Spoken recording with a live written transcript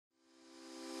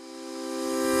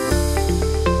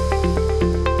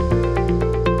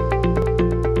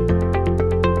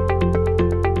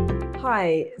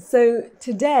Hi, so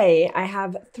today I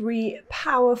have 3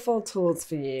 powerful tools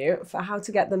for you for how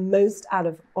to get the most out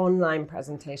of online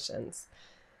presentations.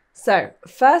 So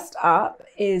first up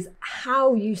is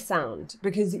how you sound,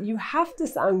 because you have to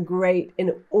sound great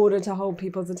in order to hold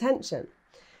people's attention.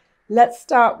 Let's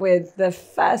start with the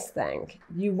first thing.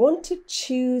 You want to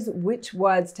choose which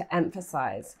words to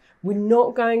emphasize. We're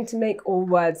not going to make all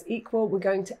words equal. We're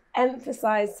going to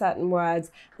emphasize certain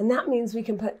words, and that means we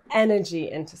can put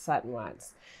energy into certain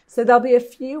words. So there'll be a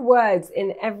few words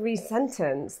in every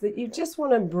sentence that you just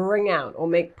want to bring out or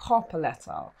make pop a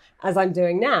little, as I'm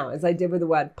doing now, as I did with the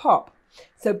word pop.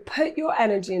 So put your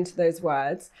energy into those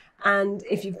words, and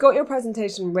if you've got your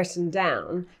presentation written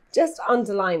down, just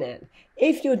underline it.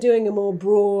 If you're doing a more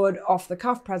broad,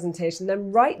 off-the-cuff presentation,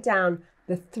 then write down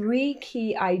the 3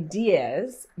 key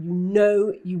ideas you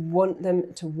know you want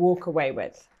them to walk away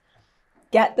with.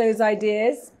 Get those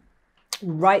ideas,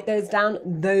 write those down,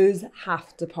 those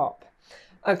have to pop.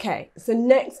 Okay, so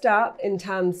next up, in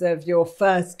terms of your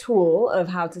first tool of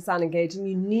how to sound engaging,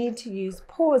 you need to use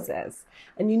pauses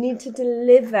and you need to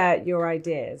deliver your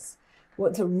ideas.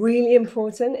 What's really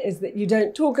important is that you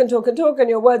don't talk and talk and talk and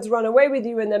your words run away with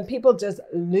you and then people just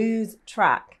lose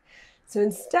track. So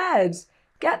instead,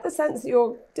 get the sense that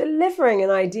you're delivering an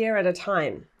idea at a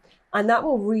time. And that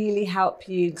will really help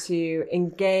you to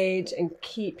engage and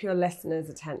keep your listeners'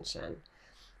 attention.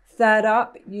 Third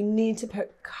up, you need to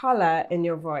put color in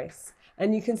your voice.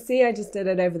 And you can see I just did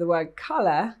it over the word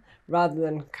color rather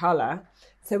than color.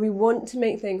 So we want to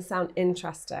make things sound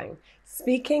interesting.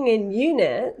 Speaking in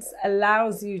units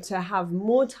allows you to have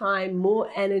more time, more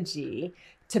energy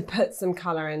to put some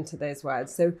color into those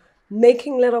words. So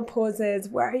making little pauses,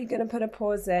 where are you going to put a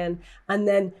pause in? And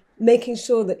then making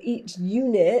sure that each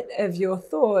unit of your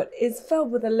thought is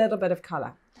filled with a little bit of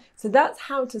color. So that's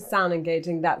how to sound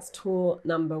engaging. That's tool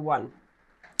number 1.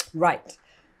 Right.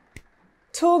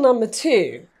 Tool number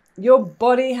 2, your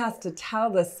body has to tell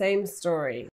the same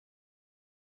story.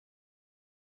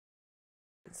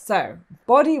 So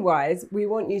body-wise, we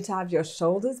want you to have your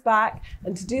shoulders back,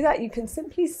 and to do that you can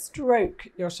simply stroke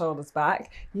your shoulders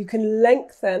back. You can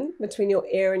lengthen between your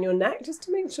ear and your neck just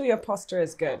to make sure your posture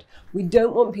is good. We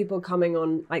don't want people coming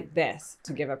on like this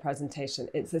to give a presentation.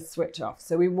 It's a switch off.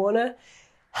 So we want to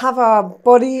have our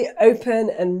body open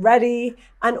and ready,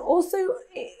 and also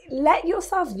let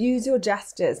yourself use your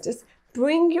gestures. Just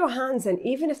bring your hands in,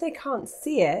 even if they can't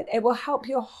see it. It will help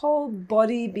your whole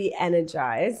body be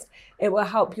energized. It will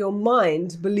help your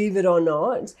mind, believe it or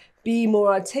not, be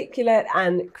more articulate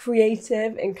and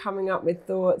creative in coming up with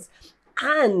thoughts.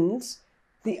 And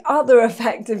the other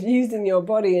effect of using your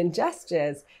body and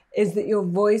gestures is that your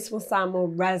voice will sound more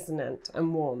resonant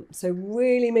and warm. So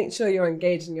really make sure you're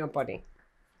engaging your body.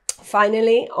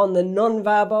 Finally, on the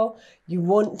non-verbal, you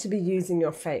want to be using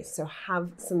your face. So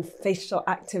have some facial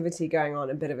activity going on,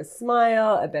 a bit of a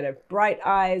smile, a bit of bright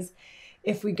eyes.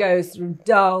 If we go through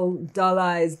dull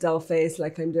eyes, dull face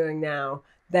like I'm doing now,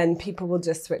 then people will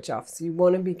just switch off. So you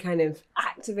want to be kind of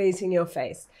activating your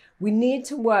face. We need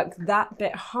to work that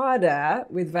bit harder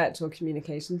with virtual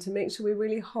communication to make sure we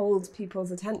really hold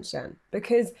people's attention,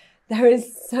 because there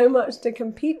is so much to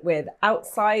compete with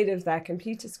outside of their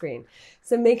computer screen.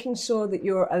 So making sure that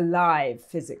you're alive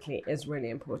physically is really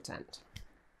important.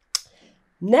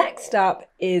 Next up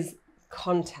is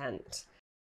content.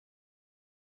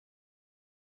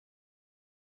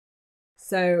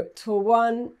 So tool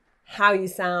 1, how you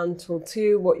sound. Tool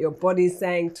 2, what your body's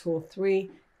saying. Tool 3,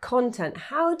 content.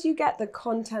 How do you get the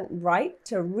content right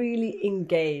to really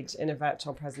engage in a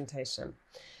virtual presentation?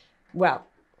 Well,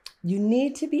 you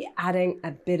need to be adding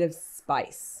a bit of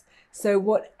spice. So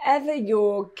whatever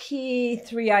your key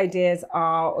 3 ideas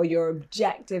are, or your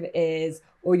objective is,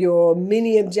 or your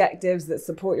mini objectives that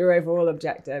support your overall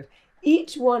objective,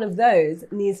 each one of those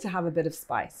needs to have a bit of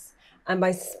spice. And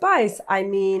by spice, I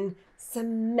mean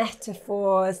some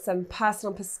metaphor, some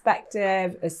personal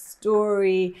perspective, a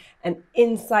story, an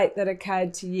insight that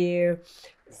occurred to you,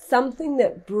 something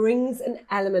that brings an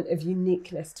element of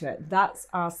uniqueness to it. That's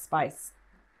our spice.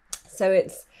 So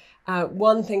it's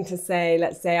one thing to say,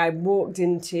 let's say I walked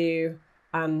into,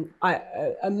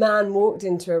 a man walked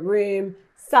into a room,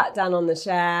 sat down on the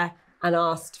chair and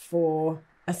asked for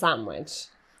a sandwich.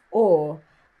 Or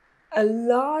a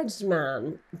large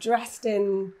man dressed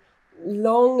in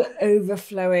long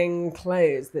overflowing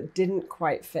clothes that didn't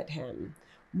quite fit him,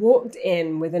 walked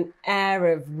in with an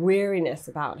air of weariness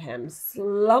about him,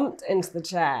 slumped into the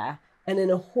chair and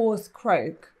in a hoarse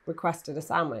croak requested a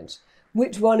sandwich.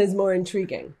 Which one is more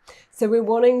intriguing? So we're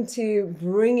wanting to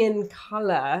bring in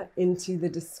color into the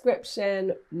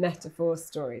description, metaphor,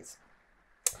 stories.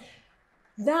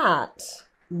 That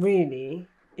really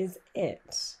is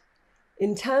it.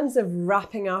 In terms of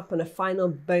wrapping up on a final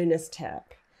bonus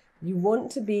tip, you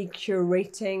want to be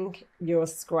curating your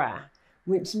square,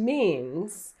 which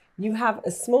means you have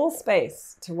a small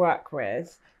space to work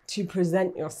with to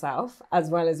present yourself as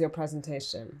well as your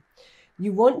presentation.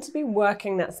 You want to be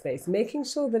working that space, making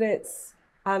sure that it's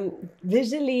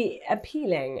visually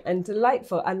appealing and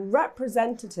delightful and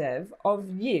representative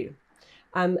of you.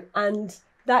 And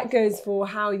that goes for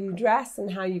how you dress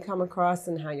and how you come across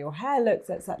and how your hair looks,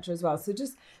 etc. as well. So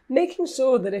just making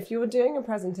sure that if you're doing a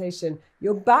presentation,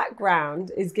 your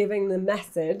background is giving the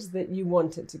message that you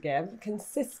want it to give,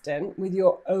 consistent with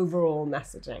your overall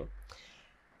messaging.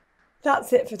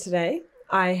 That's it for today.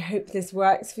 I hope this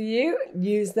works for you.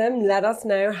 Use them. Let us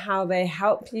know how they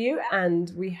help you,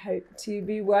 and we hope to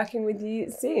be working with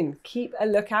you soon. Keep a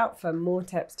lookout for more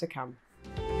tips to come.